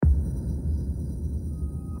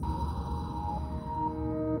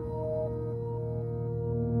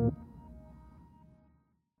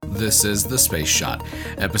This is The Space Shot,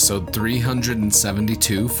 episode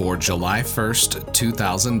 372 for July 1st,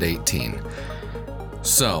 2018.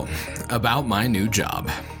 So, about my new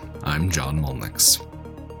job. I'm John Molnix.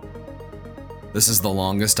 This is the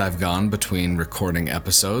longest I've gone between recording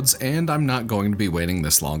episodes, and I'm not going to be waiting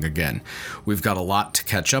this long again. We've got a lot to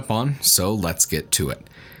catch up on, so let's get to it.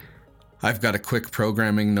 I've got a quick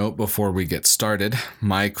programming note before we get started.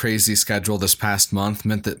 My crazy schedule this past month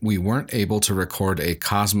meant that we weren't able to record a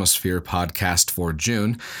Cosmosphere podcast for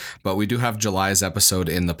June, but we do have July's episode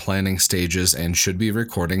in the planning stages and should be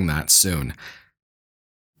recording that soon.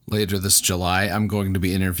 Later this July, I'm going to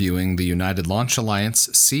be interviewing the United Launch Alliance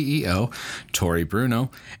CEO, Tori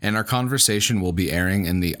Bruno, and our conversation will be airing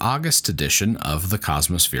in the August edition of the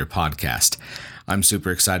Cosmosphere podcast. I'm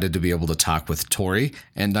super excited to be able to talk with Tori,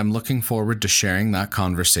 and I'm looking forward to sharing that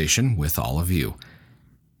conversation with all of you.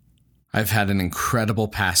 I've had an incredible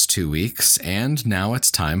past 2 weeks, and now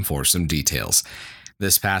it's time for some details.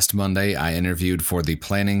 This past Monday, I interviewed for the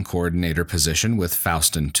planning coordinator position with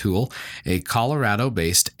Faustson Tool, a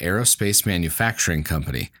Colorado-based aerospace manufacturing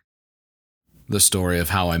company. The story of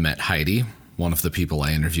how I met Heidi, one of the people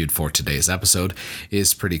I interviewed for today's episode,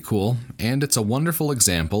 is pretty cool, and it's a wonderful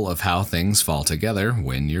example of how things fall together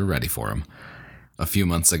when you're ready for them. A few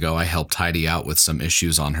months ago, I helped Heidi out with some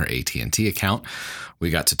issues on her AT&T account. We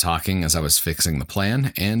got to talking as I was fixing the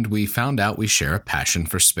plan, and we found out we share a passion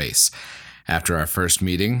for space. After our first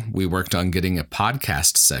meeting, we worked on getting a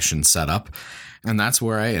podcast session set up, and that's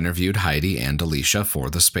where I interviewed Heidi and Alicia for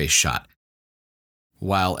The Space Shot.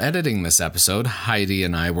 While editing this episode, Heidi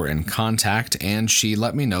and I were in contact, and she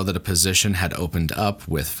let me know that a position had opened up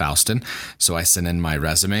with Faustson, so I sent in my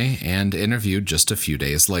resume and interviewed just a few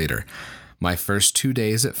days later. My first 2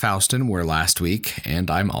 days at Faustson were last week, and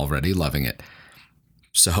I'm already loving it.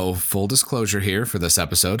 So, full disclosure here for this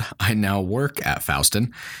episode, I now work at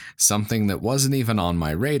Faustson, something that wasn't even on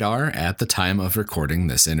my radar at the time of recording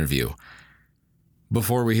this interview.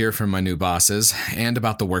 Before we hear from my new bosses and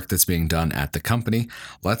about the work that's being done at the company,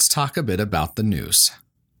 let's talk a bit about the news.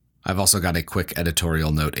 I've also got a quick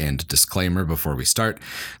editorial note and disclaimer before we start.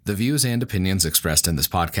 The views and opinions expressed in this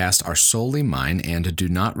podcast are solely mine and do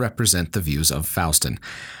not represent the views of Faustson.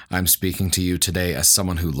 I'm speaking to you today as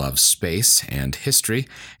someone who loves space and history,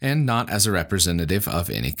 and not as a representative of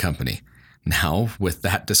any company. Now, with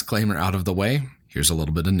that disclaimer out of the way, here's a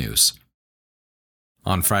little bit of news.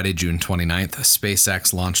 On Friday, June 29th,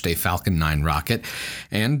 SpaceX launched a Falcon 9 rocket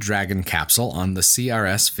and Dragon capsule on the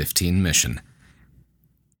CRS-15 mission.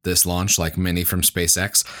 This launch, like many from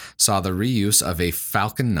SpaceX, saw the reuse of a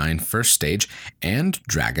Falcon 9 first stage and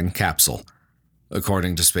Dragon capsule.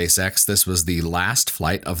 According to SpaceX, this was the last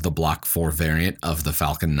flight of the Block 4 variant of the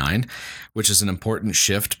Falcon 9, which is an important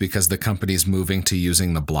shift because the company's moving to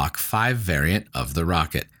using the Block 5 variant of the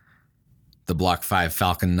rocket. The Block 5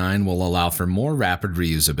 Falcon 9 will allow for more rapid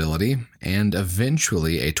reusability and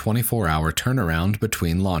eventually a 24-hour turnaround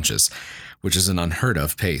between launches, which is an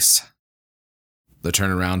unheard-of pace. The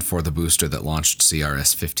turnaround for the booster that launched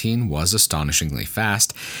CRS-15 was astonishingly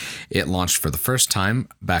fast. It launched for the first time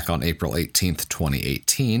back on April 18,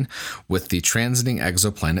 2018, with the Transiting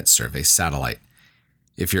Exoplanet Survey satellite.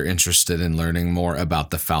 If you're interested in learning more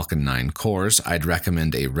about the Falcon 9 cores, I'd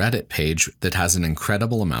recommend a Reddit page that has an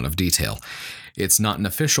incredible amount of detail. It's not an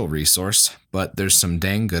official resource, but there's some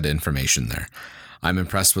dang good information there. I'm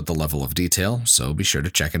impressed with the level of detail, so be sure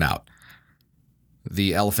to check it out.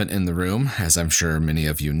 The elephant in the room, as I'm sure many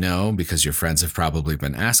of you know because your friends have probably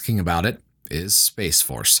been asking about it, is Space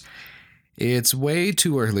Force. It's way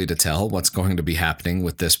too early to tell what's going to be happening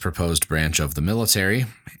with this proposed branch of the military,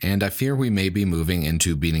 and I fear we may be moving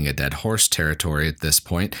into beating a dead horse territory at this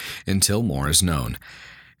point until more is known.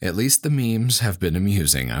 At least the memes have been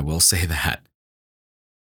amusing, I will say that.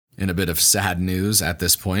 In a bit of sad news at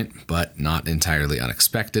this point, but not entirely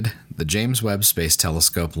unexpected, the James Webb Space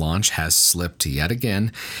Telescope launch has slipped yet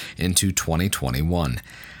again into 2021.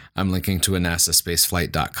 I'm linking to a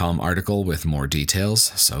NASAspaceflight.com article with more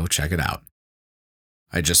details, so check it out.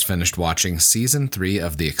 I just finished watching Season 3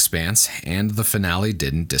 of The Expanse, and the finale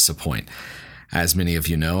didn't disappoint. As many of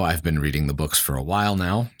you know, I've been reading the books for a while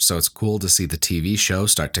now, so it's cool to see the TV show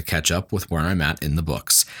start to catch up with where I'm at in the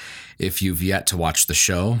books. If you've yet to watch the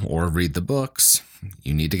show or read the books,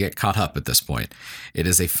 you need to get caught up at this point. It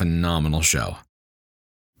is a phenomenal show.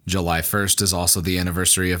 July 1st is also the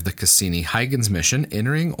anniversary of the Cassini-Huygens mission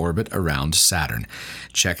entering orbit around Saturn.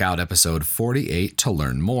 Check out episode 48 to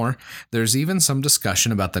learn more. There's even some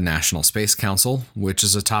discussion about the National Space Council, which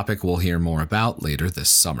is a topic we'll hear more about later this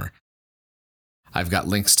summer. I've got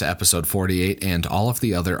links to episode 48 and all of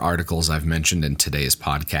the other articles I've mentioned in today's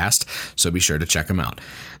podcast, so be sure to check them out.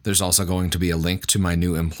 There's also going to be a link to my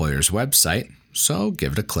new employer's website, so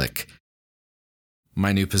give it a click.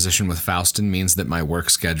 My new position with Faustson means that my work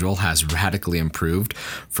schedule has radically improved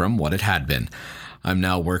from what it had been. I'm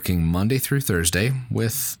now working Monday through Thursday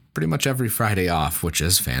with pretty much every Friday off, which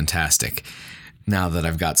is fantastic. Now that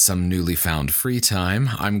I've got some newly found free time,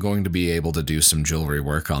 I'm going to be able to do some jewelry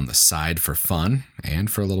work on the side for fun and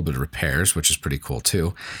for a little bit of repairs, which is pretty cool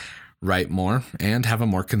too, write more, and have a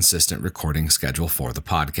more consistent recording schedule for the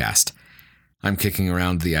podcast. I'm kicking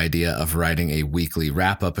around the idea of writing a weekly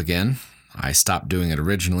wrap-up again. I stopped doing it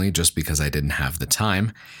originally just because I didn't have the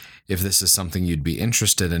time. If this is something you'd be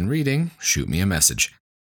interested in reading, shoot me a message.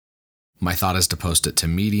 My thought is to post it to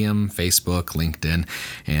Medium, Facebook, LinkedIn,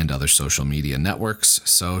 and other social media networks,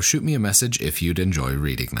 so shoot me a message if you'd enjoy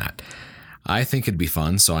reading that. I think it'd be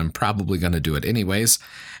fun, so I'm probably going to do it anyways,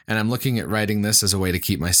 and I'm looking at writing this as a way to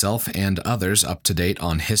keep myself and others up to date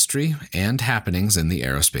on history and happenings in the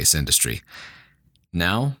aerospace industry.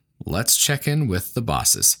 Now, let's check in with the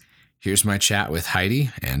bosses. Here's my chat with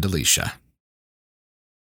Heidi and Alicia.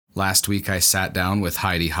 Last week I sat down with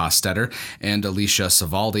Heidi Hostetter and Alicia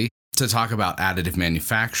Svaldi to talk about additive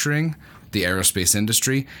manufacturing, the aerospace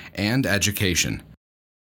industry, and education.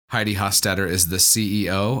 Heidi Hostetter is the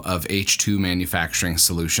CEO of H2 Manufacturing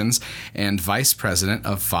Solutions and Vice President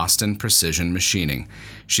of Faustson Precision Machining.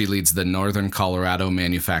 She leads the Northern Colorado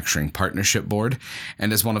Manufacturing Partnership Board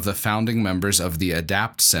and is one of the founding members of the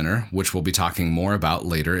ADAPT Center, which we'll be talking more about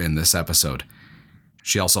later in this episode.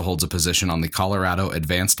 She also holds a position on the Colorado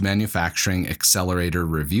Advanced Manufacturing Accelerator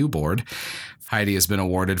Review Board. Heidi has been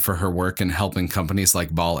awarded for her work in helping companies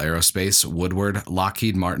like Ball Aerospace, Woodward,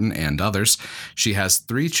 Lockheed Martin, and others. She has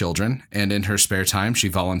 3 children, and in her spare time, she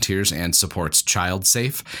volunteers and supports Child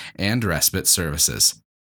Safe and respite services.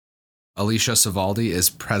 Alicia Svaldi is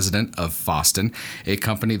president of Faustson, a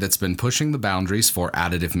company that's been pushing the boundaries for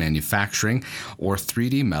additive manufacturing or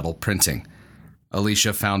 3D metal printing.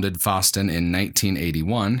 Alicia founded Faustson in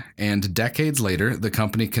 1981, and decades later, the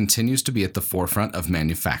company continues to be at the forefront of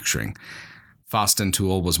manufacturing. Faustson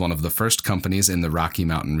Tool was one of the first companies in the Rocky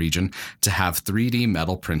Mountain region to have 3D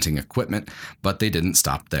metal printing equipment, but they didn't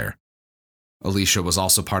stop there. Alicia was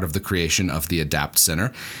also part of the creation of the ADAPT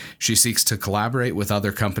Center. She seeks to collaborate with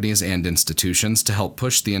other companies and institutions to help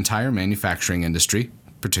push the entire manufacturing industry,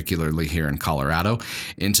 particularly here in Colorado,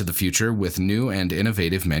 into the future with new and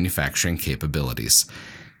innovative manufacturing capabilities.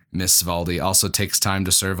 Ms. Svaldi also takes time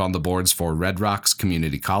to serve on the boards for Red Rocks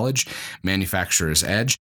Community College, Manufacturer's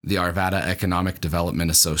Edge, the Arvada Economic Development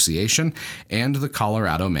Association, and the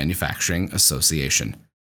Colorado Manufacturing Association.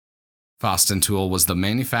 Faustson Tool was the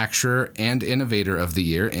Manufacturer and Innovator of the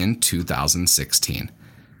Year in 2016.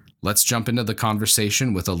 Let's jump into the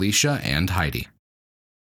conversation with Alicia and Heidi.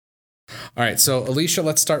 All right, so Alicia,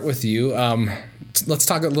 let's start with you. Let's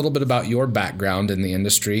talk a little bit about your background in the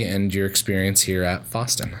industry and your experience here at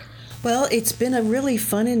Faustson. Well, it's been a really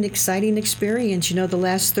fun and exciting experience. You know, the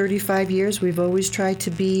last 35 years, we've always tried to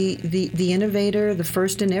be the innovator, the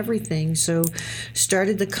first in everything. So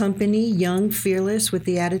started the company young, fearless, with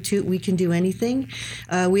the attitude, we can do anything.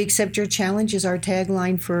 We accept your challenge is our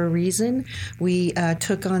tagline for a reason. We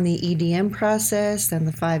took on the EDM process, then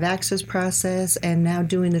the 5-axis process, and now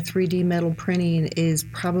doing the 3D metal printing is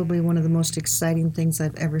probably one of the most exciting things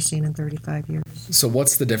I've ever seen in 35 years. So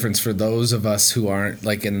what's the difference for those of us who aren't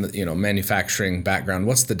like in the, manufacturing background?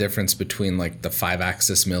 What's the difference between like the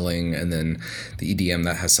 5-axis milling and then the EDM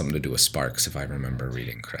that has something to do with sparks, if I remember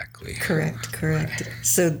reading correctly? Correct. Right.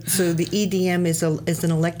 So the EDM is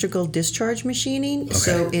an electrical discharge machining. Okay.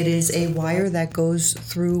 So it is a wire that goes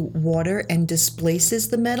through water and displaces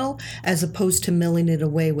the metal as opposed to milling it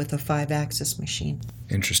away with a 5-axis machine.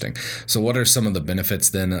 Interesting. So what are some of the benefits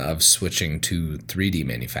then of switching to 3D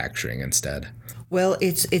manufacturing instead? Well,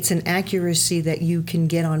 it's an accuracy that you can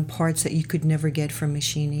get on parts that you could never get from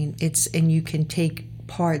machining. And you can take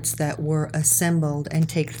parts that were assembled and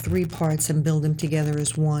take 3 parts and build them together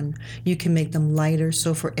as one. You can make them lighter.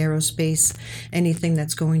 So for aerospace, anything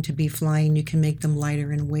that's going to be flying, you can make them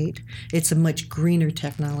lighter in weight. It's a much greener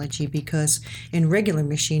technology because in regular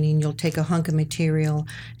machining, you'll take a hunk of material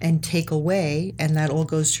and take away, and that all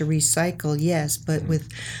goes to recycle, yes. But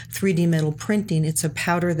with 3D metal printing, it's a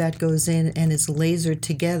powder that goes in and is lasered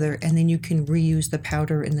together, and then you can reuse the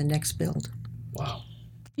powder in the next build. Wow.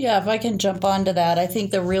 Yeah, if I can jump onto that, I think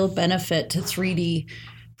the real benefit to 3D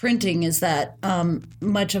printing is that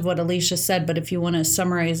much of what Alicia said, but if you want to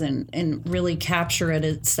summarize and really capture it,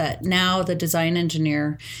 it's that now the design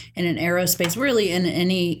engineer in an aerospace, really in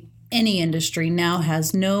any any industry now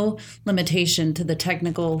has no limitation to the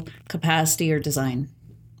technical capacity or design,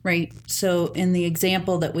 right? So in the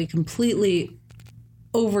example that we completely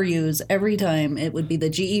overuse every time, it would be the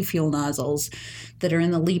GE fuel nozzles that are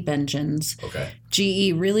in the LEAP engines. Okay.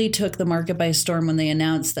 GE really took the market by storm when they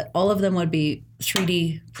announced that all of them would be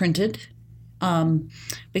 3D printed.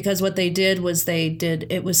 Because what they did was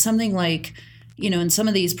it was something like, and some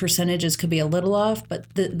of these percentages could be a little off, but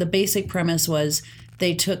the basic premise was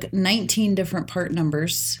they took 19 different part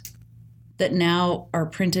numbers that now are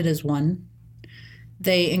printed as one.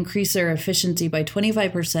 They increased their efficiency by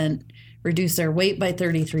 25%, reduce their weight by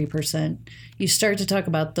 33%. You start to talk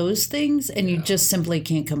about those things and you just simply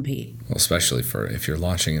can't compete. Well, especially for if you're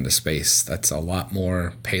launching into space, that's a lot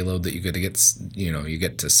more payload that you get to you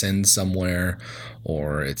get to send somewhere,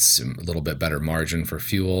 or it's a little bit better margin for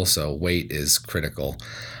fuel. So weight is critical.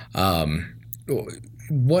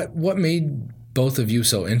 What made both of you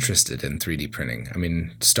so interested in 3D printing? I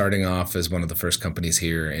mean, starting off as one of the first companies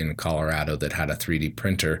here in Colorado that had a 3D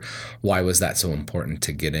printer, why was that so important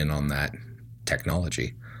to get in on that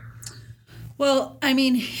technology? Well, I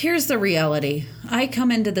mean, here's the reality. I come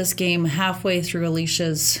into this game halfway through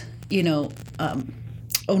Alicia's,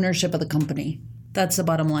 ownership of the company. That's the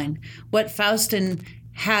bottom line. What Faustson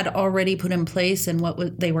had already put in place and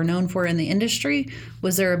what they were known for in the industry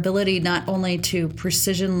was their ability not only to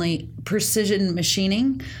precision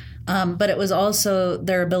machining, but it was also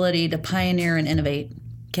their ability to pioneer and innovate.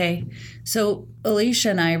 Okay. So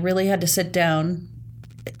Alicia and I really had to sit down,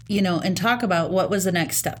 and talk about what was the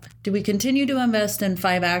next step. Do we continue to invest in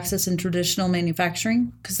 5-axis and traditional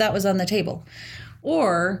manufacturing? Because that was on the table.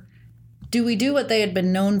 Or do we do what they had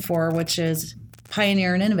been known for, which is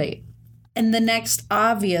pioneer and innovate? And the next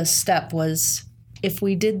obvious step was, if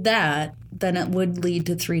we did that, then it would lead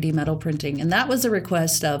to 3D metal printing. And that was a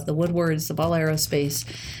request of the Woodwards, the Ball Aerospace,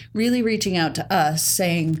 really reaching out to us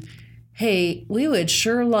saying, hey, we would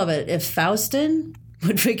sure love it if Faustson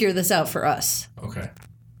would figure this out for us. Okay.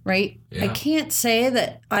 Right? Yeah. I can't say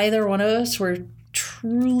that either one of us were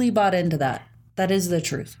truly bought into that. That is the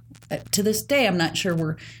truth. To this day, I'm not sure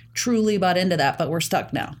we're truly bought into that, but we're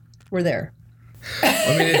stuck now. We're there.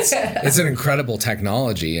 I mean, it's an incredible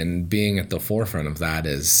technology, and being at the forefront of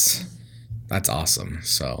that's awesome.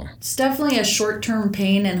 So it's definitely a short-term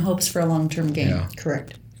pain and hopes for a long-term gain. Yeah.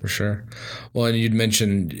 Correct. For sure. Well, and you'd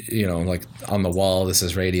mentioned, like on the wall, this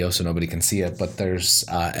is radio, so nobody can see it, but there's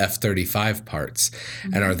F-35 parts.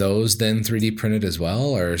 Mm-hmm. And are those then 3D printed as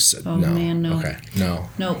well? Or no? Man, no. Okay, no.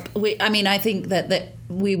 Nope. I think that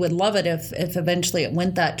we would love it if eventually it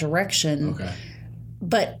went that direction. Okay.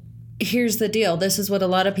 But here's the deal. This is what a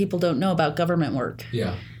lot of people don't know about government work.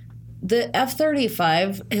 Yeah. The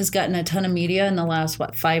F-35 has gotten a ton of media in the last,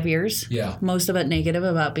 5 years? Yeah. Most of it negative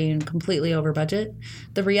about being completely over budget.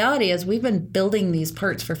 The reality is we've been building these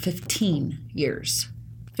parts for 15 years.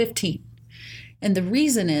 15. And the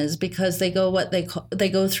reason is because they go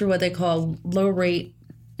through what they call low rate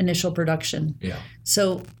initial production. Yeah.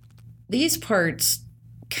 So these parts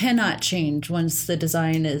cannot change once the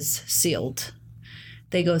design is sealed.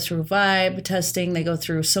 They go through vibe testing. They go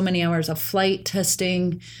through so many hours of flight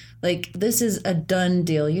testing. Like, this is a done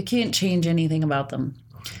deal. You can't change anything about them.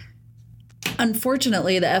 Okay.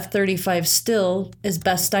 Unfortunately, the F-35 still, as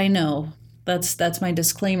best I know, that's my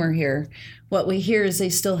disclaimer here. What we hear is they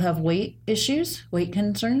still have weight issues, weight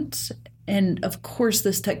concerns. And of course,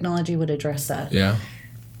 this technology would address that. Yeah.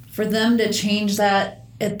 For them to change that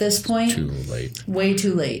at this point, too late. Way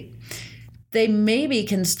too late. They maybe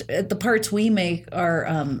can, the parts we make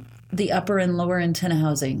are the upper and lower antenna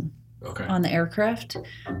housing. Okay. On the aircraft.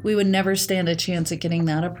 We would never stand a chance at getting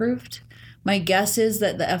that approved. My guess is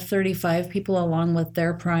that the F-35 people, along with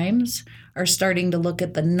their primes, are starting to look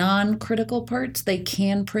at the non-critical parts they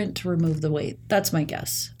can print to remove the weight. That's my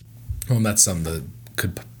guess. Well, and that's something that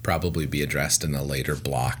could probably be addressed in a later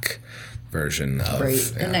block version of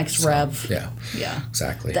the next Rev. Yeah. Yeah.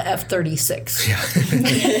 Exactly. The F-36.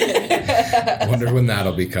 Yeah. I wonder when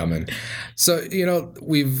that'll be coming. So,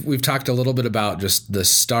 we've talked a little bit about just the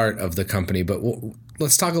start of the company, but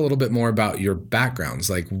let's talk a little bit more about your backgrounds.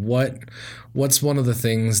 Like what's one of the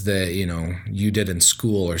things that, you did in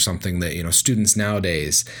school or something that, students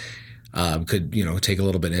nowadays could, take a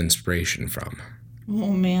little bit of inspiration from?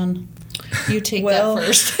 Oh, man. You take that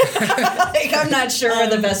first. Like, I'm not sure we're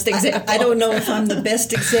the best example. I don't know if I'm the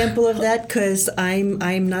best example of that because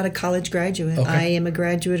I'm not a college graduate. Okay. I am a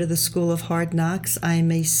graduate of the School of Hard Knocks.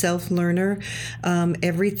 I'm a self-learner.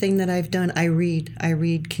 Everything that I've done, I read. I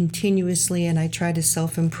read continuously, and I try to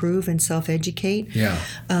self-improve and self-educate. Yeah.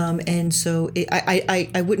 And so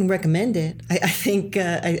I wouldn't recommend it. I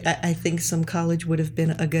think some college would have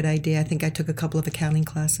been a good idea. I think I took a couple of accounting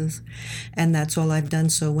classes, and that's all I've done.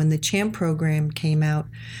 So when the CHAMP program came out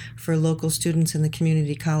for local students in the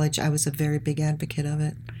community college, I was a very big advocate of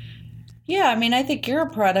it. Yeah, I mean, I think you're a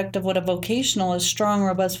product of what a strong,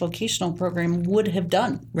 robust vocational program would have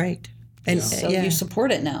done. Right. And So you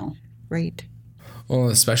support it now. Right. Well,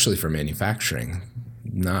 especially for manufacturing.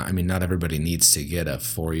 Not everybody needs to get a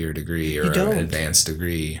 4-year degree or an advanced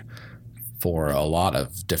degree for a lot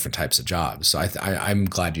of different types of jobs. So I'm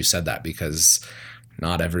glad you said that, because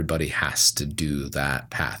not everybody has to do that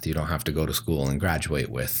path. You don't have to go to school and graduate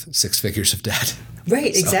with 6 figures of debt. Right,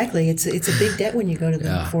 exactly. It's a big debt when you go to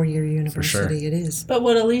the 4-year university. Sure. It is. But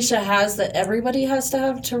what Alicia has that everybody has to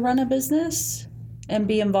have to run a business and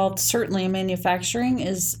be involved, certainly in manufacturing,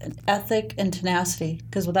 is ethic and tenacity.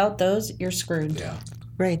 Because without those, you're screwed. Yeah.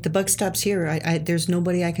 Right. The buck stops here. There's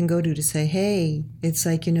nobody I can go to say, hey, it's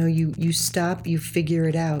like, you stop, you figure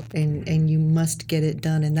it out, and you must get it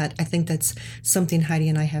done. And that, I think that's something Heidi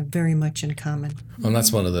and I have very much in common. Well,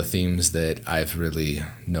 that's one of the themes that I've really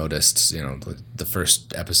noticed, the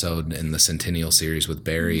first episode in the Centennial series with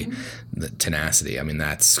Barry, the tenacity. I mean,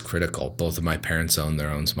 that's critical. Both of my parents owned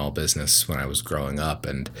their own small business when I was growing up,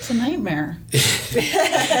 and it's a nightmare.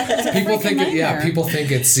 People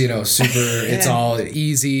think it's, super, it's all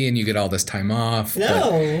easy and you get all this time off.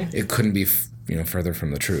 No. But it couldn't be, further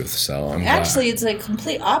from the truth. So I'm Actually, it's a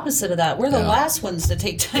complete opposite of that. We're the last ones to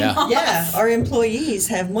take time off. Yeah, our employees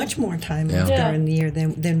have much more time off during the year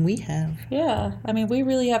than we have. Yeah, I mean, we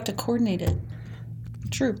really have to coordinate it.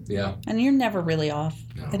 True. Yeah. And you're never really off.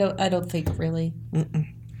 No. I don't think really.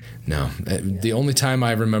 No. The only time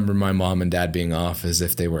I remember my mom and dad being off is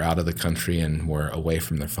if they were out of the country and were away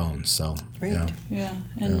from their phones. So, right. Yeah,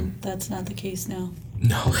 and that's not the case now.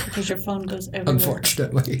 No. Because your phone goes everywhere.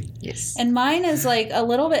 Unfortunately. Yes. And mine is like a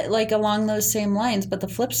little bit like along those same lines, but the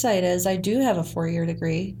flip side is I do have a 4-year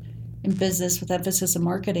degree in business with emphasis in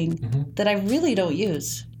marketing that I really don't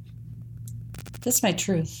use. That's my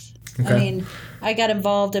truth. Okay. I mean, I got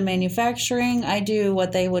involved in manufacturing. I do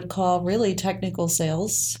what they would call really technical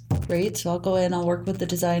sales, right? So I'll go in, I'll work with the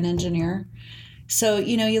design engineer. So,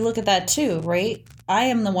 you look at that too, right? I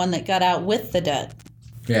am the one that got out with the debt.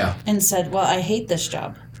 Yeah. And said, well, I hate this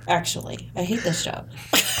job. Actually, I hate this job.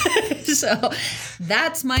 So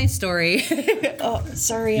that's my story. Oh,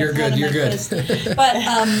 sorry. You're good. But,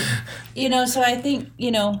 so I think,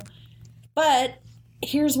 but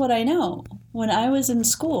here's what I know. When I was in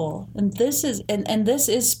school, and this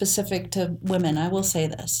is specific to women, I will say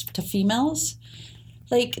this, to females,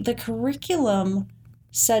 like the curriculum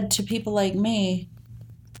said to people like me,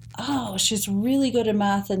 oh, she's really good at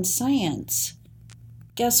math and science.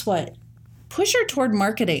 Guess what? Push her toward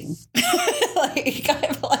marketing.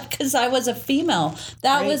 Because I was a female.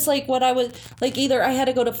 That was like what I was, like either I had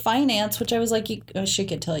to go to finance, which I was like, she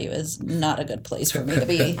could tell you is not a good place for me to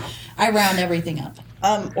be. I round everything up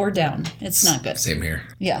or down. It's not good. Same here.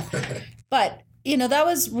 Yeah. But, that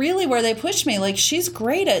was really where they pushed me. Like, she's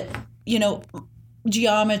great at,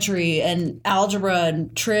 geometry and algebra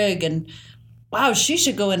and trig, and wow, she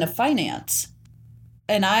should go into finance.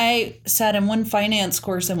 And I sat in one finance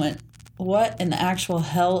course and went, what in the actual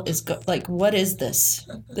hell is what is this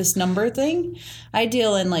number thing? I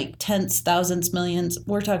deal in like tenths, thousands, millions.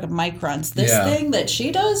 We're talking microns. This thing that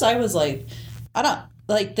she does, I was like, I don't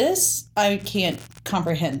like this. I can't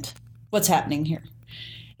comprehend what's happening here.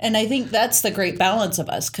 And I think that's the great balance of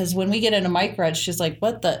us, because when we get into microns, she's like,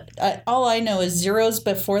 what the? All I know is zeros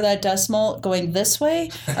before that decimal going this way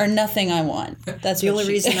are nothing I want. That's the only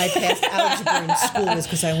reason I passed algebra in school was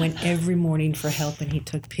because I went every morning for help, and he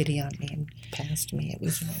took pity on me and passed me. It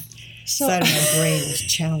was side of my brain was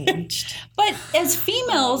challenged. But as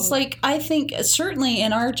females, like I think certainly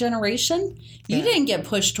in our generation, you didn't get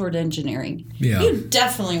pushed toward engineering. Yeah. You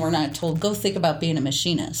definitely were not told, go think about being a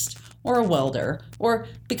machinist or a welder,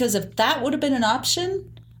 because if that would have been an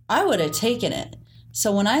option, I would have taken it.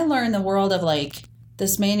 So when I learned the world of like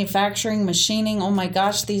this manufacturing, machining, oh my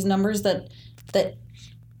gosh, these numbers that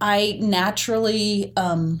I naturally,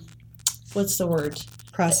 what's the word?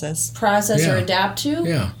 Process or adapt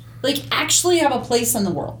to, like actually have a place in the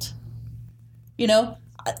world.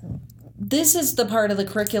 This is the part of the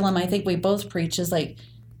curriculum I think we both preach is like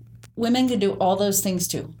women can do all those things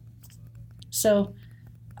too. So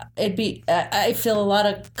I feel a lot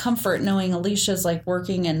of comfort knowing Alicia's like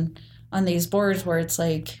working on these boards where it's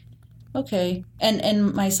like, okay,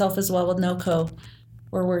 and myself as well with NOCO,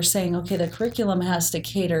 where we're saying, okay, the curriculum has to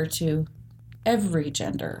cater to every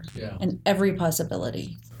gender and every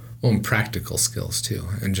possibility. Well, and practical skills too,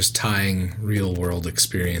 and just tying real world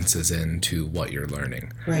experiences into what you're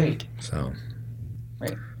learning. Right. So.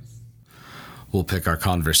 Right. We'll pick our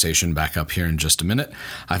conversation back up here in just a minute.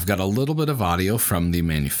 I've got a little bit of audio from the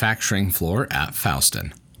manufacturing floor at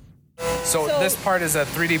Faustson. So this part is a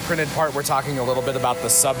 3D printed part. We're talking a little bit about the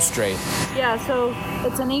substrate. Yeah, so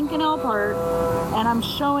it's an Inconel part, and I'm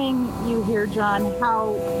showing you here, John,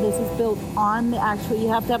 how this is built on the actual, you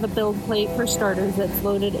have to have a build plate for starters that's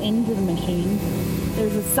loaded into the machine.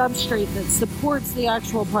 There's a substrate that supports the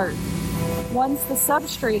actual part. Once the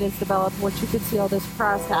substrate is developed, which you can see all this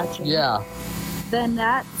cross-hatching. Yeah. Then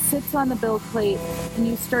that sits on the build plate, and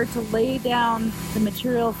you start to lay down the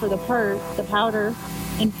material for the part, the powder,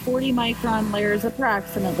 in 40 micron layers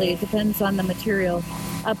approximately. It depends on the material,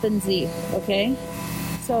 up in Z, okay?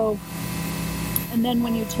 So, and then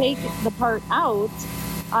when you take the part out,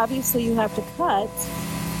 obviously you have to cut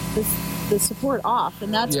the support off,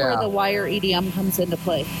 and that's where the wire EDM comes into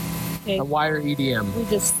play. Okay? A wire EDM. We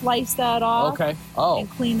just slice that off and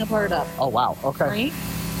clean the part up. Oh, wow. Okay. Right?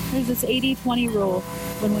 There's this 80-20 rule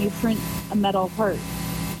when we print a metal part.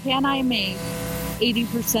 Can I make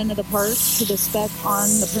 80% of the parts to the spec on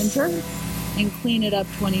the printer and clean it up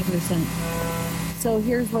 20%? So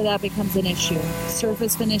here's where that becomes an issue.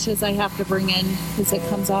 Surface finishes I have to bring in because it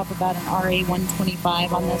comes off about an RA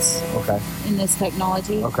 125 on this in this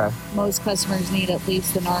technology. Okay. Most customers need at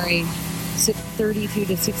least an RA 32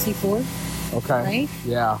 to 64. Okay. Right?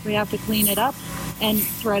 Yeah. We have to clean it up, and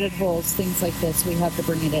threaded holes, things like this, we have to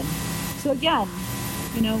bring it in. So again,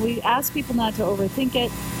 we ask people not to overthink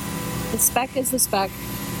it. The spec is the spec.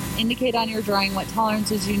 Indicate on your drawing what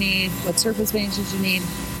tolerances you need, what surface finishes you need.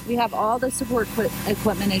 We have all the support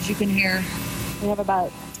equipment, as you can hear. We have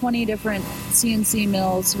about 20 different CNC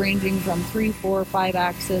mills ranging from 3, 4, 5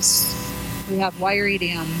 axis. We have wire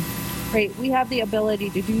EDM. Right? We have the ability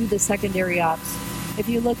to do the secondary ops. If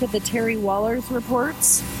you look at the Terry Waller's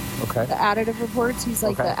reports, the additive reports, he's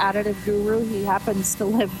like the additive guru. He happens to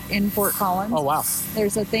live in Fort Collins. Oh, wow.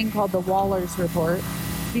 There's a thing called the Waller's report.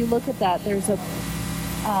 If you look at that, there's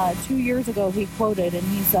 2 years ago he quoted, and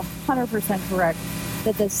he's 100% correct,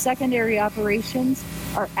 that the secondary operations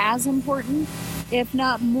are as important, if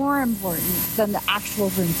not more important, than the actual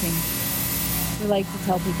printing. We like to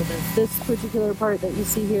tell people this particular part that you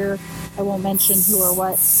see here, I won't mention who or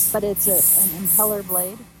what, but it's an impeller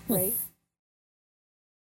blade, right?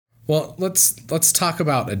 Well, let's talk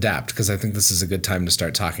about ADAPT, because I think this is a good time to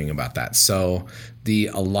start talking about that. So, the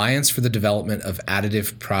Alliance for the Development of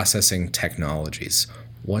Additive Processing Technologies.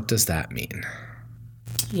 What does that mean?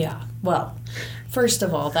 Yeah, well, first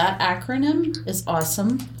of all, that acronym is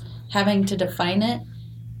awesome. Having to define it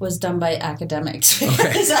was done by academics,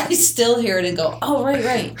 because I still hear it and go, oh,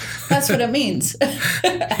 right, that's what it means.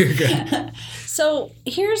 You're good. So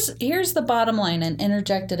here's the bottom line, and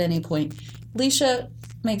interject at any point. Alicia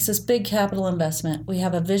makes this big capital investment. We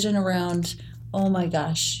have a vision around, oh my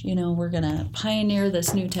gosh, we're going to pioneer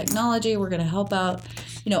this new technology. We're going to help out,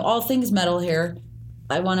 all things metal here.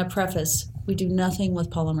 I want to preface, we do nothing with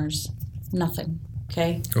polymers. Nothing.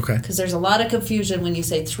 Okay? Okay. Because there's a lot of confusion when you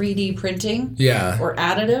say 3D printing or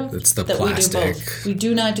additive. It's the that plastic. We do both. We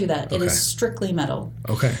do not do that. It is strictly metal.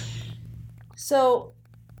 Okay. So,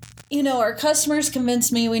 our customers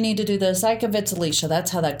convince me we need to do this. I convince Alicia.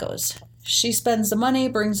 That's how that goes. She spends the money,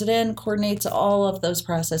 brings it in, coordinates all of those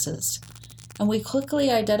processes. And we quickly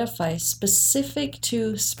identify specific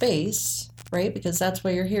to space, right? Because that's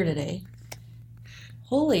why you're here today.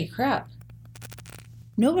 Holy crap.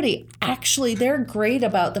 Nobody actually, they're great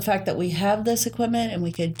about the fact that we have this equipment and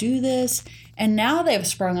we could do this. And now they've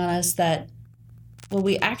sprung on us that, well,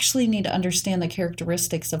 we actually need to understand the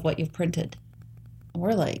characteristics of what you've printed. And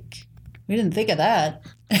we're like, we didn't think of that.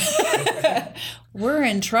 We're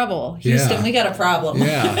in trouble. Houston, we got a problem.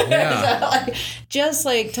 Yeah. Just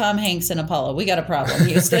like Tom Hanks in Apollo, we got a problem,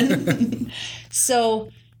 Houston. So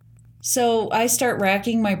I start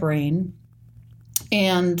racking my brain.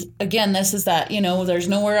 And again, this is that, there's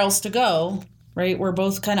nowhere else to go, right? We're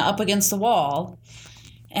both kind of up against the wall.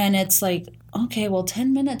 And it's like, okay, well,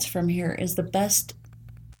 10 minutes from here is the best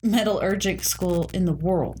metallurgic school in the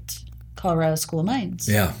world, Colorado School of Mines.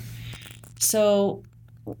 Yeah. So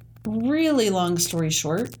really long story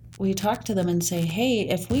short, we talk to them and say, hey,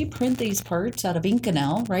 if we print these parts out of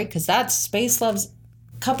Inconel, right? Because that's Space loves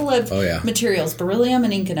a couple of materials, beryllium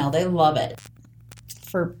and Inconel. They love it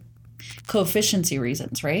for coefficiency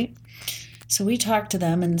reasons, right? So we talk to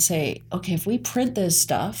them and say, okay, if we print this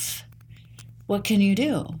stuff, what can you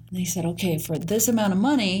do? And they said, okay, for this amount of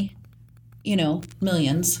money,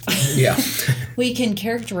 millions, Yeah. we can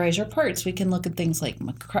characterize your parts. We can look at things like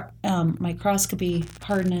microscopy,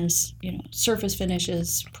 hardness, surface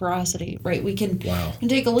finishes, porosity, right? We can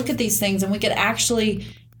take a look at these things, and we could actually,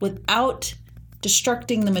 without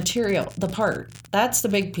destructing the material, the part, that's the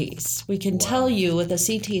big piece. We can tell you with a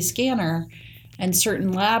CT scanner and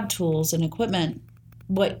certain lab tools and equipment,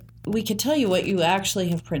 we could tell you what you actually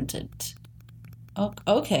have printed.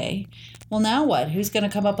 Okay. Well, now what? Who's going to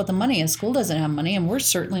come up with the money? A school doesn't have money, and we're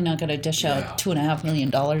certainly not going to dish out $2.5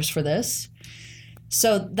 million for this.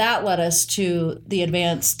 So that led us to the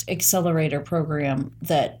advanced accelerator program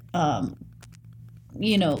that,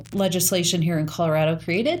 legislation here in Colorado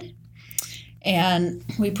created. And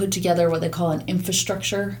we put together what they call an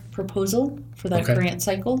infrastructure proposal for that grant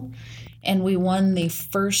cycle. And we won the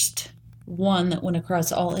first one that went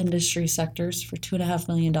across all industry sectors for $2.5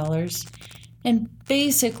 million. And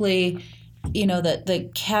basically,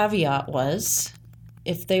 the caveat was,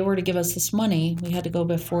 if they were to give us this money, we had to go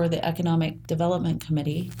before the Economic Development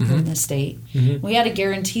Committee in the state. Mm-hmm. We had to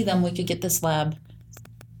guarantee them we could get this lab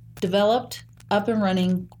developed, up and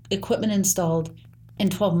running, equipment installed in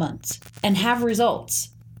 12 months, and have results.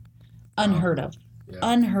 Unheard of. Yeah.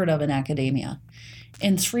 Unheard of in academia.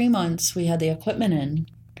 In 3 months, we had the equipment in.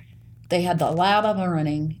 They had the lab up and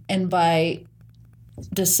running, and by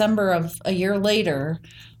December of a year later,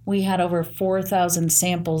 we had over 4,000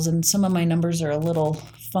 samples, and some of my numbers are a little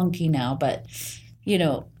funky now, but,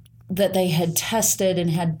 that they had tested and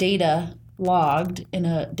had data logged in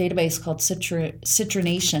a database called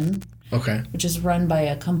Citronation, which is run by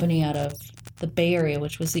a company out of the Bay Area,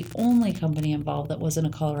 which was the only company involved that wasn't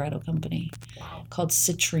a Colorado company, called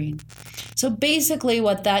Citrine. So basically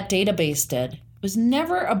what that database did was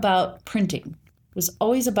never about printing. It was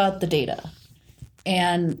always about the data.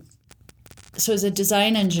 And so as a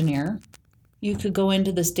design engineer, you could go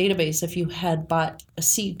into this database if you had bought a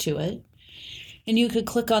seed to it, and you could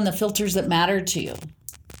click on the filters that mattered to you,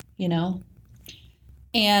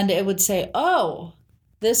 and it would say, oh,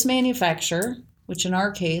 this manufacturer, which in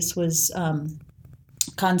our case was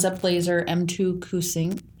Concept Laser M2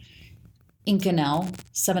 Kusing Inconel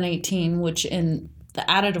 718, which in the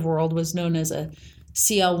additive world was known as a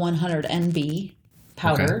CL100NB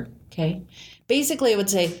powder. Okay. Basically, it would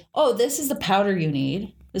say, oh, this is the powder you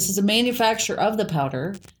need. This is the manufacturer of the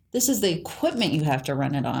powder. This is the equipment you have to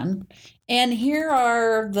run it on. And here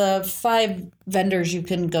are the 5 vendors you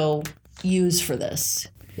can go use for this.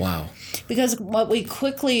 Wow. Because what we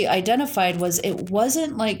quickly identified was it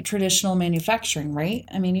wasn't like traditional manufacturing, right?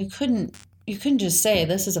 I mean, you couldn't just say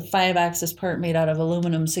this is a 5-axis part made out of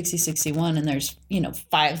aluminum 6061 and there's,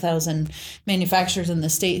 5,000 manufacturers in the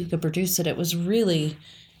state who could produce it. It was really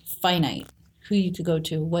finite who you could go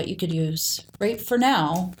to, what you could use, right? For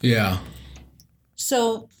now. Yeah.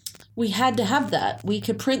 So we had to have that. We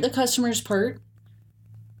could print the customer's part.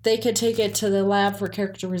 They could take it to the lab for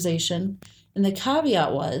characterization. And the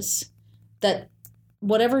caveat was that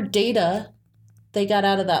whatever data they got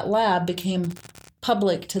out of that lab became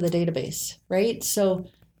public to the database, right? So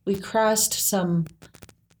we crossed some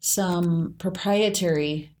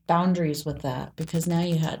proprietary boundaries with that, because now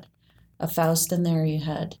you had a Faustson there, you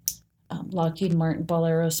had Lockheed Martin, Ball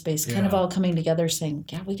Aerospace, kind of all coming together saying,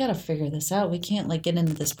 yeah, we got to figure this out. We can't get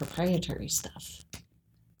into this proprietary stuff.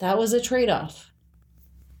 That was a trade-off.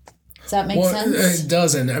 Does that make sense? It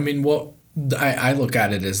doesn't. I mean, I look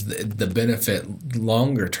at it as the benefit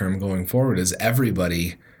longer term going forward is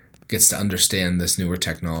everybody gets to understand this newer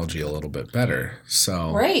technology a little bit better.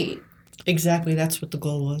 So right. Exactly. That's what the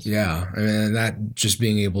goal was. Yeah. I mean, that just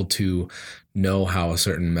being able to know how a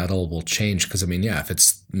certain metal will change. Because, if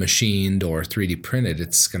it's machined or 3D printed,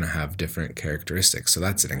 it's going to have different characteristics. So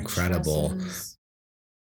that's an incredible.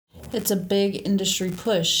 It's a big industry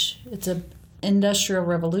push. It's a industrial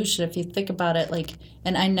revolution if you think about it.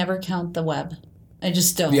 And I never count the web. I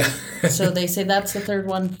just don't. Yeah. So they say that's the third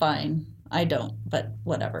one. Fine. I don't, but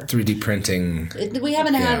whatever. 3D printing. We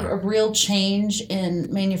haven't had a real change in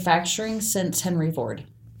manufacturing since Henry Ford.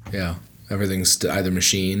 Yeah. Everything's either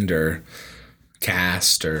machined or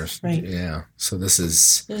cast or. Right. Yeah. So this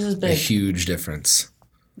is big. A huge difference.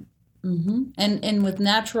 Mm-hmm. And with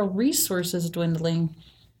natural resources dwindling,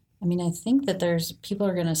 I think that people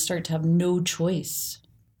are going to start to have no choice.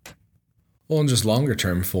 Well, and just longer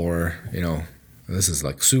term for, this is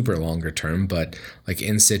super longer term, but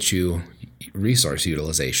in situ resource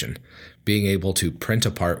utilization, being able to print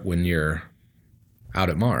a part when you're out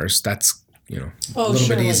at Mars, that's Oh, a little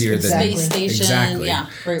sure, bit like easier the than space station. exactly. Yeah,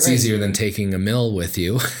 right. It's easier than taking a mill with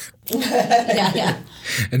you. Yeah.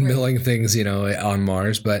 And milling things, on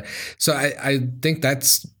Mars. But so I think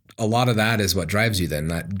that's a lot of that is what drives you then,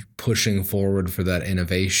 that pushing forward for that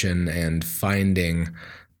innovation and finding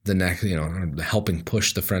the next, helping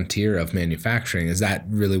push the frontier of manufacturing. Is that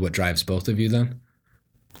really what drives both of you then?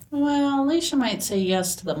 Well, Alicia might say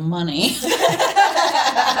yes to the money.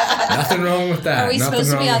 Nothing wrong with that. Are we Nothing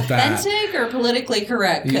supposed to be wrong with that. authentic or politically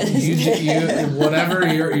correct?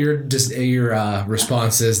 Whatever your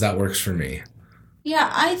response is, that works for me.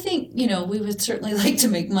 Yeah, I think, we would certainly like to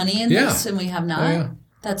make money in this, and we have not. Oh, yeah.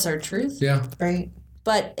 That's our truth. Yeah. Right.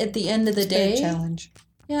 But at the end of the day, challenge.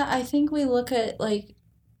 Yeah, I think we look at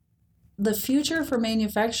the future for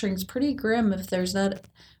manufacturing is pretty grim if there's not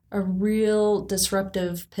a real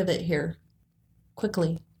disruptive pivot here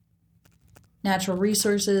quickly. Natural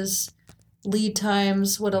resources, lead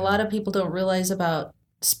times, what a lot of people don't realize about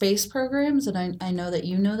space programs, and I know that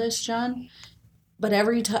you know this, John, but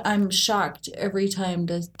every time I'm shocked every time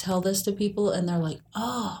to tell this to people, and they're like,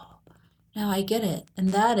 oh, now I get it. And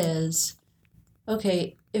that is,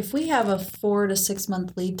 okay, if we have a 4 to 6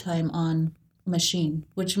 month lead time on a machine,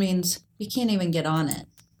 which means you can't even get on it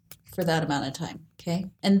for that amount of time, okay?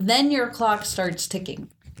 And then your clock starts ticking,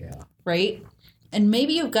 right? And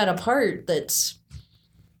maybe you've got a part that's,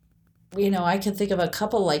 I can think of a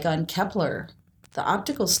couple like on Kepler. The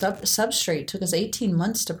optical substrate took us 18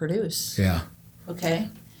 months to produce. Yeah. Okay?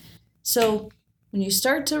 So when you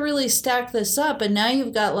start to really stack this up, and now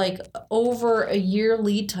you've got over a year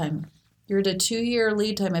lead time. You're at a 2-year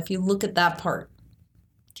lead time if you look at that part,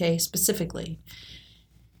 okay, specifically.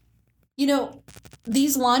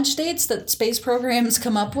 These launch dates that space programs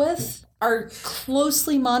come up with are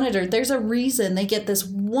closely monitored. There's a reason they get this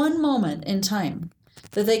one moment in time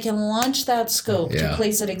that they can launch that scope to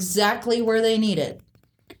place it exactly where they need it.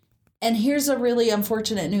 And here's a really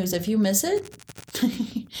unfortunate news. If you miss it,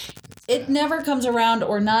 it never comes around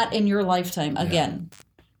or not in your lifetime again.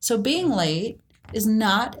 So being late is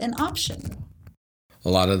not an option. A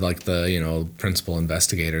lot of the principal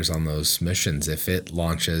investigators on those missions, if it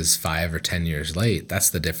launches 5 or 10 years late, that's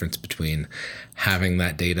the difference between having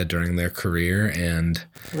that data during their career and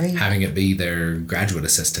having it be their graduate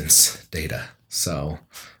assistant's data. So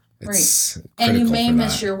it's critical. And you may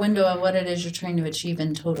miss your window of what it is you're trying to achieve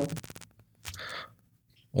in total.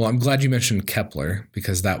 Well, I'm glad you mentioned Kepler,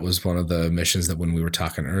 because that was one of the missions that when we were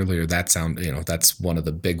talking earlier, that's one of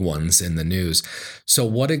the big ones in the news. So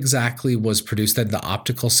what exactly was produced then? The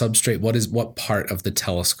optical substrate, what part of the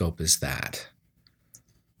telescope is that?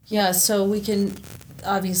 Yeah, so we can,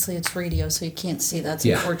 obviously it's radio, so you can't see, that's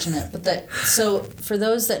unfortunate. But so for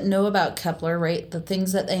those that know about Kepler, right, the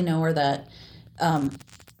things that they know are that a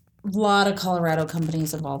lot of Colorado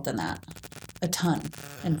companies involved in that. A ton,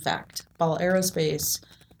 in fact. Ball Aerospace,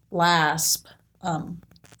 LASP,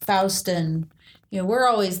 Faustson, we're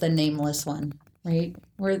always the nameless one, right?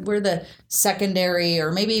 We're the secondary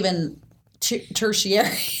or maybe even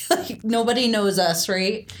tertiary. Nobody knows us,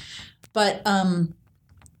 right? But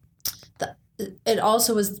it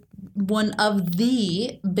also was one of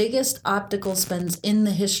the biggest optical spends in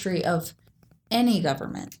the history of any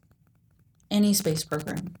government, any space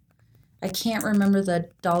program. I can't remember the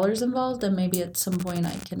dollars involved, and maybe at some point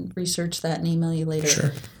I can research that and email you later.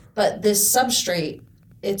 Sure. But this substrate,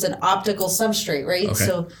 it's an optical substrate, right? Okay.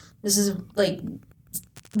 So this is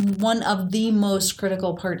one of the most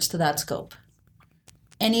critical parts to that scope.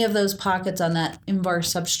 Any of those pockets on that INVAR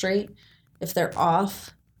substrate, if they're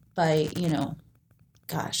off by,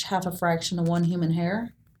 half a fraction of one human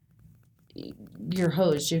hair, you're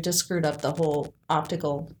hosed. You've just screwed up the whole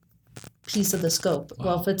optical piece of the scope. Wow.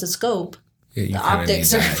 Well, if it's a scope, the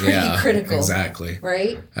optics are pretty critical. Exactly.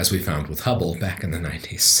 Right? As we found with Hubble back in the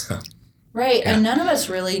 90s. So. Right. Yeah. And none of us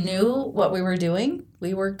really knew what we were doing.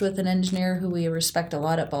 We worked with an engineer who we respect a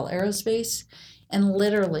lot at Ball Aerospace. And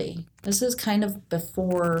literally, this is kind of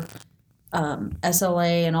before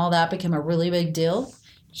SLA and all that became a really big deal.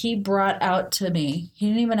 He brought out to me, he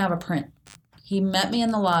didn't even have a print. He met me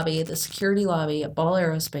in the lobby, the security lobby at Ball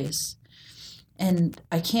Aerospace. And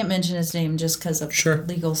I can't mention his name just because of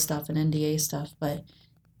legal stuff and NDA stuff, but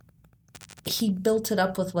he built it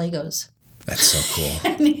up with Legos. That's so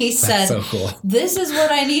cool. And he said, so cool. This is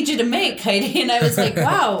what I need you to make, Heidi. And I was like,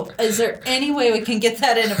 wow, is there any way we can get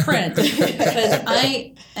that in a print? Because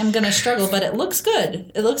I am going to struggle, but it looks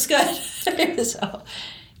good. It looks good. So,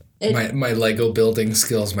 my Lego building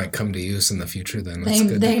skills might come to use in the future then. That's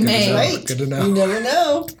good. They may. Right. Good to know. You never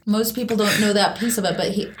know. Most people don't know that piece of it,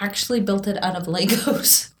 but he actually built it out of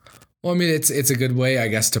Legos. Well, I mean, it's a good way, I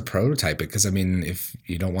guess, to prototype it, because, I mean, if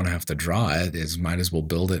you don't want to have to draw it, might as well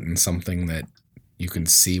build it in something that you can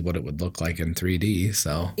see what it would look like in 3D.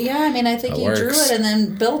 So yeah, I mean, I think he drew it and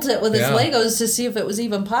then built it with his Legos to see if it was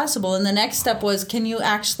even possible. And the next step was, can you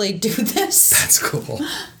actually do this? That's cool.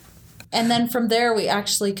 And then from there, we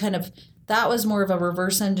actually that was more of a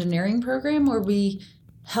reverse engineering program where we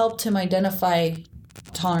helped him identify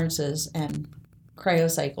tolerances and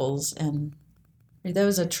cryocycles, and that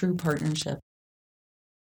was a true partnership.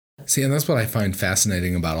 See, and that's what I find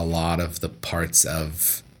fascinating about a lot of the parts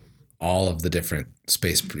of all of the different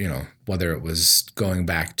space, whether it was going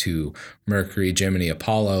back to Mercury, Gemini,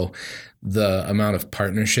 Apollo, the amount of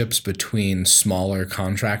partnerships between smaller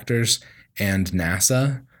contractors and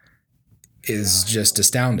NASA is just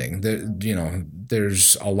astounding.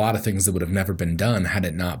 There's a lot of things that would have never been done had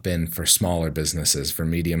it not been for smaller businesses, for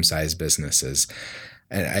medium-sized businesses.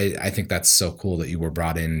 And I think that's so cool that you were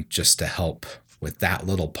brought in just to help with that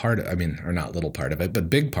little part, or not little part of it, but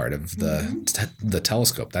big part of the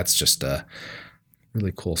telescope. That's just a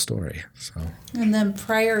really cool story. So. And then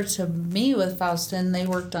prior to me with Faustson, they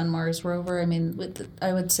worked on Mars rover. I mean,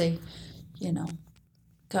 I would say,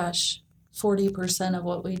 40% of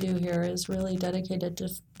what we do here is really dedicated to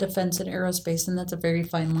defense and aerospace, and that's a very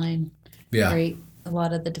fine line. Yeah. Right? A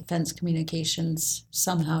lot of the defense communications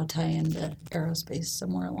somehow tie into aerospace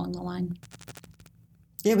somewhere along the line.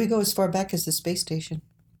 Yeah, we go as far back as the space station.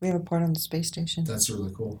 We have a part on the space station. That's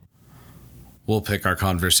really cool. We'll pick our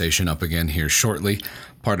conversation up again here shortly.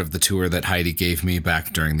 Part of the tour that Heidi gave me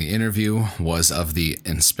back during the interview was of the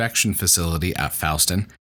inspection facility at Faustson.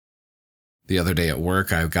 The other day at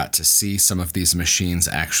work, I got to see some of these machines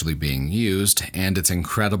actually being used, and it's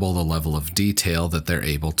incredible the level of detail that they're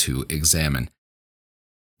able to examine.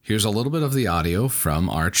 Here's a little bit of the audio from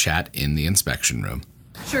our chat in the inspection room.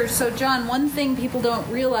 Sure. So, John, one thing people don't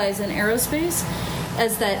realize in aerospace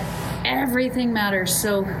is that everything matters.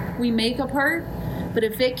 So we make a part, but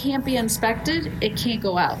if it can't be inspected, it can't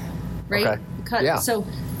go out, right? Okay. Yeah. So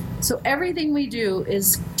everything we do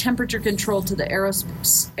is temperature controlled to the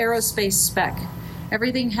aerospace spec.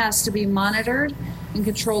 Everything has to be monitored and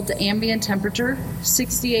controlled to ambient temperature,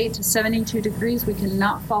 68 to 72 degrees. We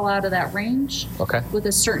cannot fall out of that range with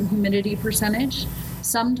a certain humidity percentage.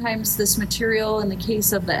 Sometimes this material, in the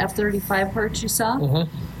case of the F-35 parts you saw,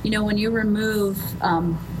 when you remove,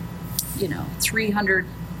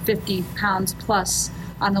 350 pounds plus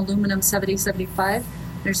on aluminum 7075,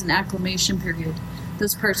 there's an acclimation period.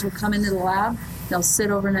 Those parts will come into the lab, they'll sit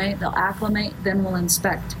overnight, they'll acclimate, then we'll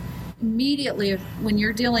inspect. Immediately, when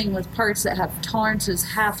you're dealing with parts that have tolerances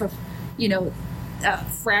half of, a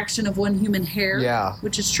fraction of one human hair,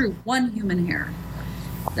 which is true, one human hair.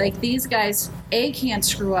 Like these guys, can't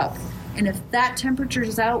screw up. And if that temperature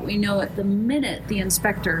is out, we know it the minute the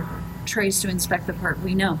inspector tries to inspect the part.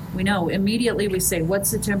 We know. Immediately we say, what's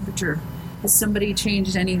the temperature? Has somebody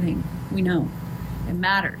changed anything? We know. It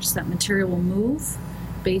matters. That material will move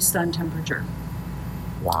based on temperature.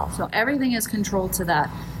 Wow. So everything is controlled to that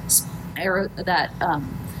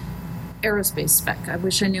aerospace spec. I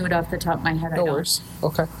wish I knew it off the top of my head. No worries.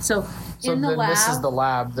 Okay. So in the then lab, this is the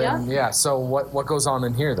lab. Then So what goes on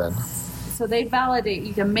in here then? So they validate.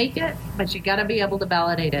 You can make it, but you got to be able to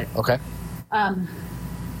validate it. Okay.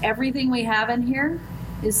 Everything we have in here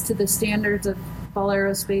is to the standards of Ball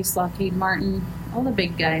Aerospace, Lockheed Martin, all the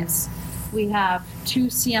big guys. We have 2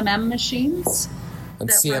 CMM machines. And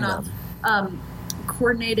that CMM? Run off,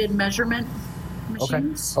 coordinated measurement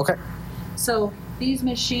machines. Okay. So these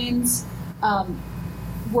machines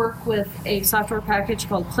work with a software package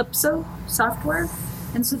called Clipso software.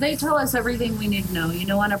 And so they tell us everything we need to know.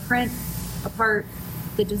 On a print, a part,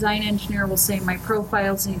 the design engineer will say, my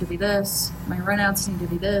profiles need to be this, my runouts need to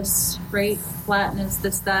be this, right? Flatness,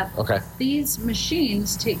 this, that. Okay. These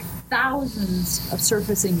machines take thousands of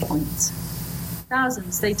surfacing points.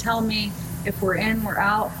 Thousands. They tell me if we're in, we're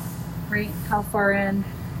out, right? How far in,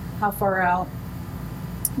 how far out.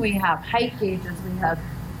 We have height gauges. We have,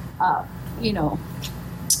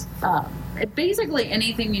 basically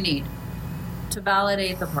anything you need to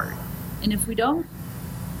validate the part. And if we don't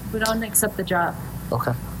accept the job.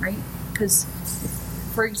 Okay. Right? Because,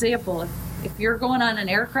 for example, if you're going on an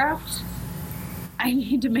aircraft, I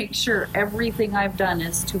need to make sure everything I've done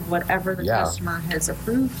is to whatever the customer has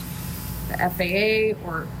approved, the FAA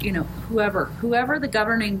or, whoever the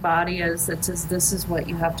governing body is that says this is what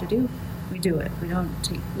you have to do, we do it. We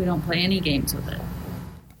don't play any games with it.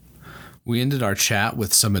 We ended our chat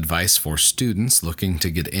with some advice for students looking to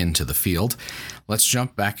get into the field. Let's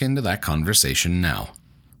jump back into that conversation now.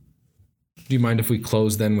 Do you mind if we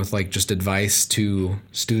close then with like just advice to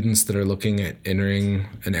students that are looking at entering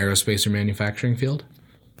an aerospace or manufacturing field?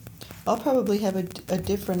 I'll probably have a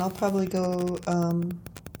different. I'll probably go.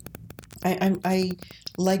 I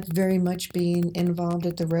like very much being involved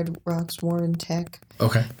at the Red Rocks Warren Tech.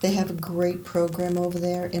 Okay. They have a great program over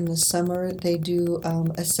there. In the summer, they do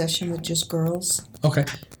a session with just girls. Okay.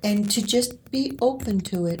 And to just be open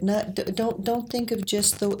to it. Don't think of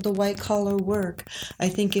just the white collar work. I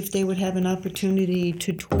think if they would have an opportunity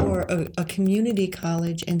to tour a community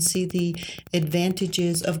college and see the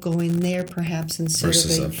advantages of going there, perhaps instead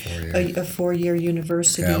Versus of a 4-year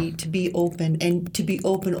university, Yeah. to be open and to be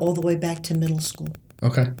open all the way back to middle school.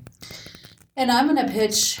 Okay. And I'm going to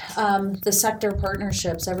pitch the sector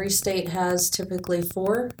partnerships. Every state has typically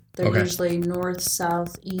 4. They're Okay. usually north,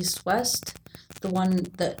 south, east, west. The one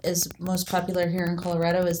that is most popular here in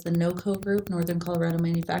Colorado is the NOCO group, Northern Colorado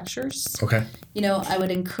Manufacturers. Okay. You know, I would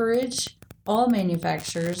encourage all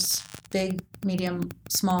manufacturers, big, medium,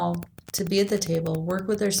 small, to be at the table, work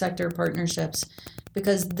with their sector partnerships,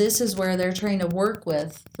 because this is where they're trying to work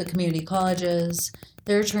with the community colleges.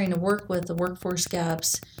 They're trying to work with the workforce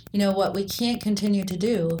gaps. You know, what we can't continue to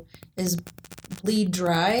do is bleed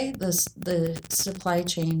dry the supply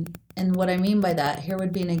chain. And what I mean by that, here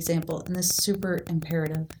would be an example, and this is super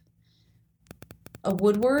imperative. A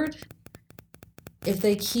Woodward, if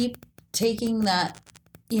they keep taking that,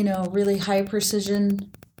 you know, really high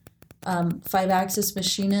precision 5-axis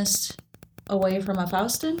machinist away from a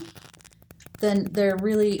Faustson, then they're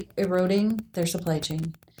really eroding their supply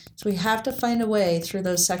chain. So we have to find a way through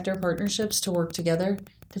those sector partnerships to work together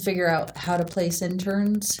to figure out how to place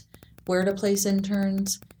interns, where to place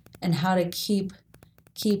interns, and how to keep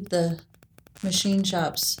the machine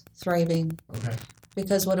shops thriving. Okay.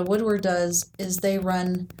 Because what a Woodward does is they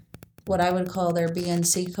run what I would call their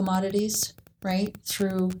BNC commodities, right,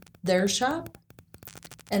 through their shop,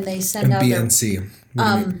 and they send out their BNC.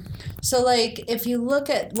 So like if you look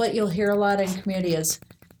at what you'll hear a lot in community is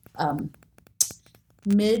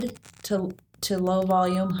mid to low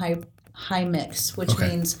volume, high mix, which Okay.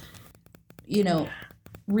 means, you know,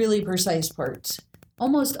 really precise parts.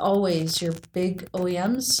 Almost always your big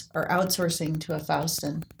OEMs are outsourcing to a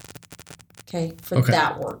Faustson, okay, for Okay.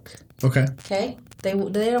 that work, Okay. okay? They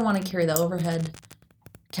don't want to carry the overhead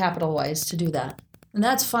capital-wise to do that, and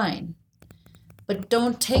that's fine. But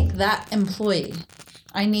don't take that employee.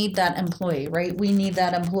 I need that employee, right? We need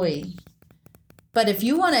that employee. But if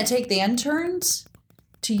you want to take the interns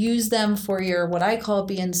to use them for your, what I call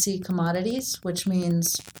BNC commodities, which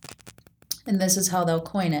means, and this is how they'll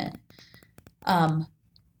coin it,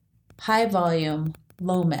 high volume,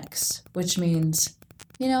 low mix, which means,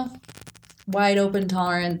 you know, wide open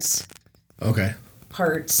tolerance Okay.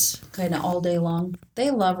 parts kind of all day long.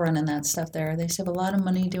 They love running that stuff there. They save a lot of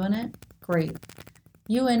money doing it. Great.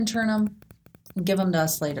 You intern them and give them to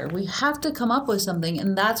us later. We have to come up with something,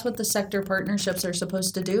 and that's what the sector partnerships are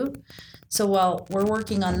supposed to do. So while we're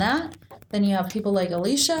working on that, then you have people like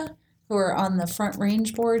Alicia who are on the front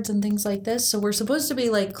range boards and things like this. So we're supposed to be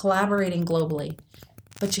like collaborating globally,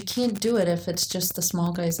 but you can't do it if it's just the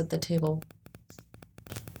small guys at the table.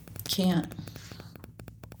 Can't.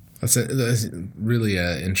 That's really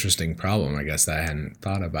an interesting problem, I guess, that I hadn't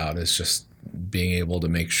thought about, is just being able to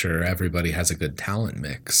make sure everybody has a good talent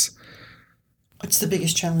mix. It's the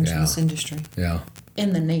biggest challenge in this industry. Yeah.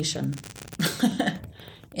 In the nation.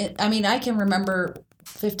 I mean, I can remember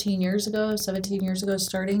 17 years ago,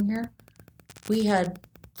 starting here, we had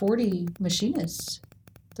 40 machinists.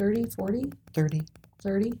 30, 40? 30.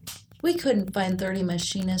 30? We couldn't find 30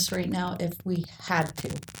 machinists right now if we had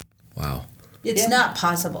to. Wow. It's Yeah. not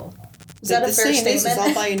possible. Is that a The fair saying is, statement?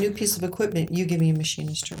 I'll buy a new piece of equipment, you give me a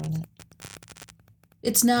machinist to run it.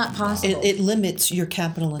 It's not possible. It limits your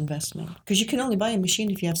capital investment because you can only buy a machine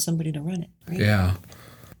if you have somebody to run it, right? Yeah.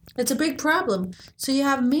 It's a big problem. So you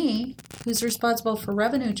have me, who's responsible for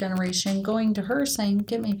revenue generation, going to her saying,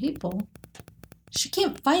 get me people. She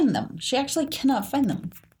can't find them. She actually cannot find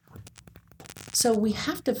them. So we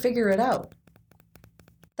have to figure it out.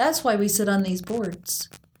 That's why we sit on these boards.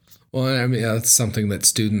 Well, I mean, that's something that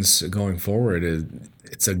students going forward,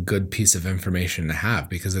 it's a good piece of information to have,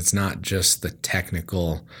 because it's not just the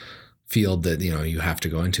technical field that, you know, you have to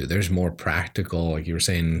go into. There's more practical, like you were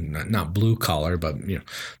saying, not blue collar, but, you know,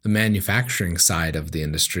 the manufacturing side of the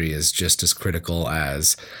industry is just as critical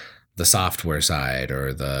as the software side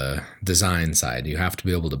or the design side. You have to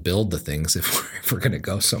be able to build the things if we're going to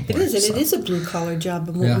go somewhere. It is, and it is a blue-collar job.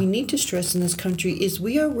 And what we need to stress in this country is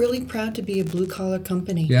we are really proud to be a blue-collar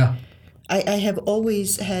company. Yeah. I have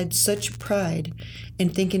always had such pride in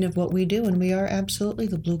thinking of what we do, and we are absolutely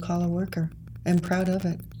the blue-collar worker. I'm proud of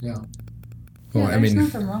it. Yeah. Well, yeah, there's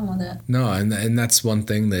nothing wrong with it. No, and that's one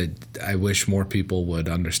thing that I wish more people would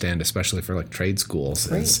understand, especially for like trade schools,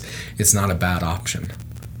 is it's not a bad option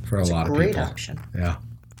for a lot of people. Great option. Yeah.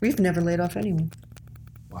 We've never laid off anyone.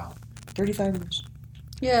 Wow. 35 years.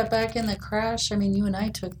 Yeah, back in the crash, I mean, you and I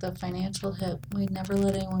took the financial hit. We never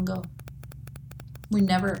let anyone go. We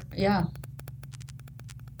never, yeah.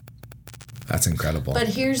 That's incredible. But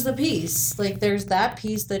here's the piece. Like, there's that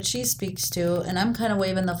piece that she speaks to, and I'm kind of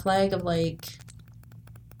waving the flag of, like,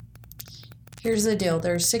 here's the deal.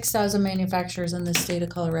 There's 6,000 manufacturers in the state of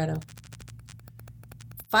Colorado.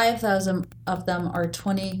 5,000 of them are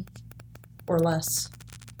 20 or less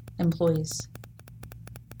employees.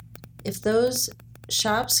 If those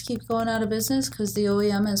shops keep going out of business because the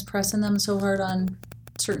OEM is pressing them so hard on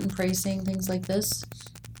certain pricing, things like this,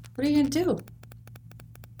 what are you going to do?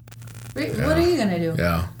 What are you going to do?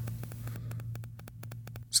 Yeah.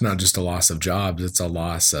 It's not just a loss of jobs, it's a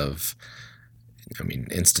loss of,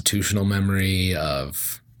 institutional memory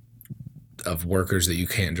of workers that you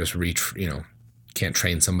can't just can't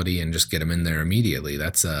train somebody and just get them in there immediately.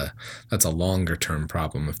 That's a longer term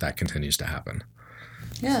problem if that continues to happen.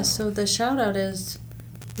 Yeah, so the shout out is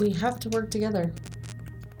we have to work together.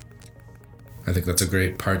 I think that's a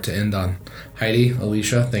great part to end on. Heidi,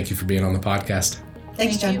 Alicia, thank you for being on the podcast.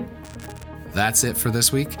 Thanks, John. That's it for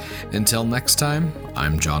this week. Until next time,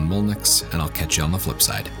 I'm John Molnix, and I'll catch you on the flip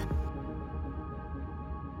side.